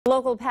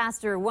local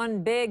pastor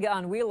won big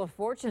on Wheel of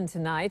Fortune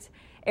tonight.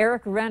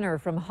 Eric Renner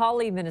from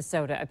Hawley,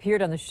 Minnesota,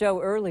 appeared on the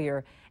show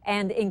earlier,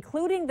 and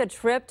including the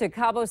trip to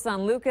Cabo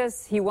San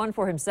Lucas he won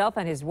for himself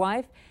and his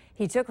wife,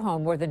 he took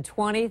home more than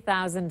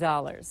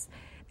 $20,000.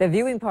 The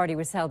viewing party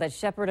was held at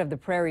Shepherd of the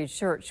Prairie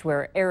Church,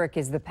 where Eric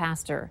is the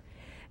pastor.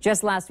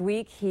 Just last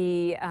week,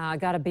 he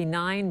got a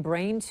benign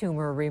brain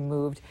tumor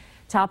removed,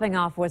 topping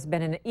off what's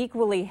been an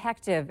equally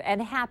hectic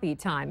and happy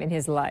time in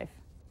his life.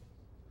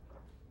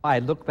 I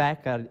look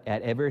back at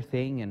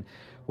everything, and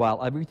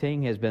while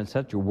everything has been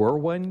such a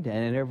whirlwind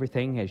and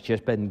everything has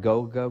just been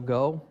go, go,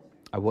 go,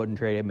 I wouldn't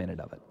trade a minute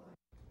of it.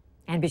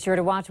 And be sure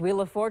to watch Wheel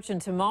of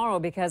Fortune tomorrow,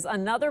 because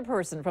another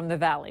person from the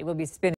Valley will be spinning.